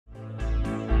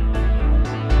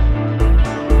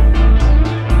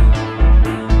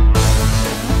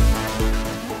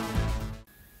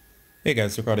Hey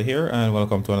guys, Ricardo here and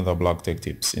welcome to another Blog Tech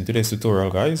Tips. In today's tutorial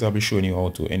guys, I'll be showing you how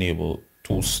to enable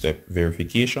two-step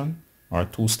verification or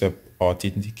two-step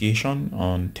authentication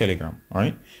on Telegram.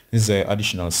 Alright, this is an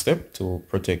additional step to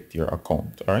protect your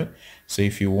account. Alright, so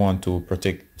if you want to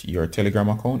protect your Telegram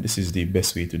account, this is the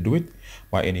best way to do it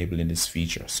by enabling this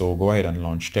feature. So go ahead and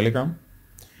launch Telegram.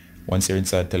 Once you're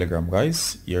inside Telegram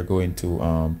guys, you're going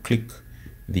to click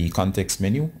the context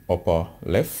menu upper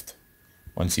left.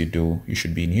 Once you do, you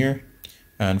should be in here.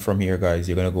 And from here guys,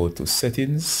 you're going to go to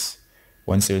settings.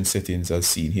 Once you're in settings as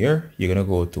seen here, you're going to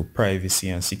go to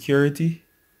privacy and security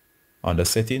under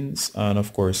settings. And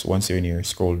of course, once you're in here,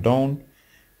 scroll down.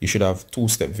 You should have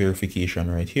two-step verification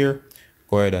right here.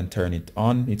 Go ahead and turn it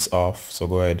on. It's off. So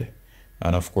go ahead.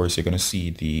 And of course, you're going to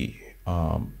see the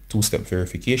two-step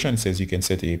verification. It says you can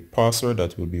set a password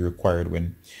that will be required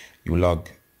when you log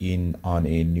in on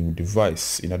a new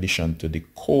device, in addition to the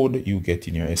code you get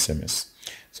in your SMS.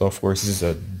 So of course, this is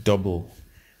a double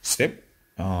step.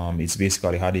 It's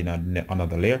basically adding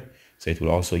another layer. So it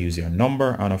will also use your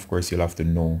number, and of course you'll have to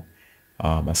know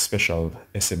a special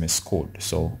SMS code.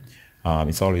 So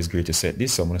it's always great to set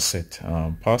this. So I'm going to set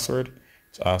password.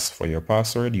 So ask for your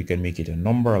password. You can make it a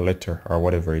number, a letter, or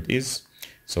whatever it is.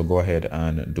 So go ahead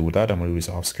and do that. I'm going to do this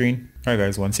off screen. All right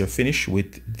guys, once you're finished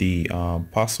with the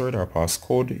password or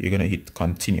passcode, you're going to hit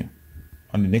continue.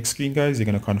 On the next screen guys, you're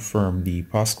going to confirm the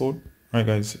passcode. All right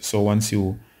guys, so once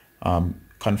you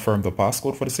confirm the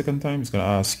passcode for the second time, it's going to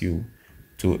ask you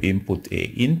to input a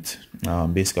hint,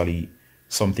 basically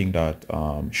something that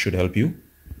should help you.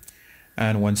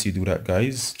 And once you do that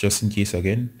guys, just in case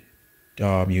again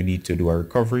you need to do a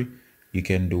recovery, you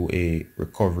can do a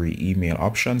recovery email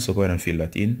option. So go ahead and fill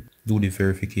that in. Do the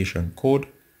verification code,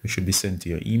 which should be sent to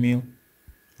your email.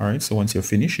 All right, so once you're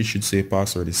finished, it should say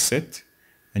password is set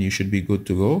and you should be good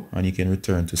to go, and you can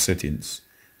return to settings.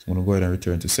 So I'm going to go ahead and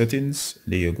return to settings.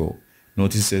 There you go.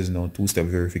 Notice it says now two-step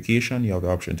verification. You have the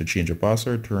option to change your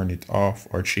password, turn it off,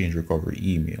 or change recovery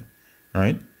email. All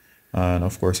right. And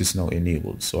of course, it's now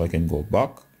enabled. So I can go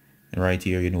back, and right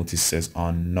here, you notice it says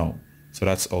on now. So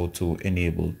that's how to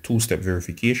enable two-step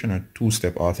verification or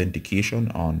two-step authentication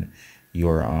on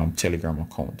your Telegram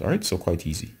account. All right. So quite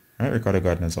easy. All right. Ricardo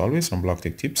Garden as always on Blog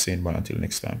Tech Tips, saying bye until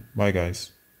next time. Bye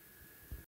guys.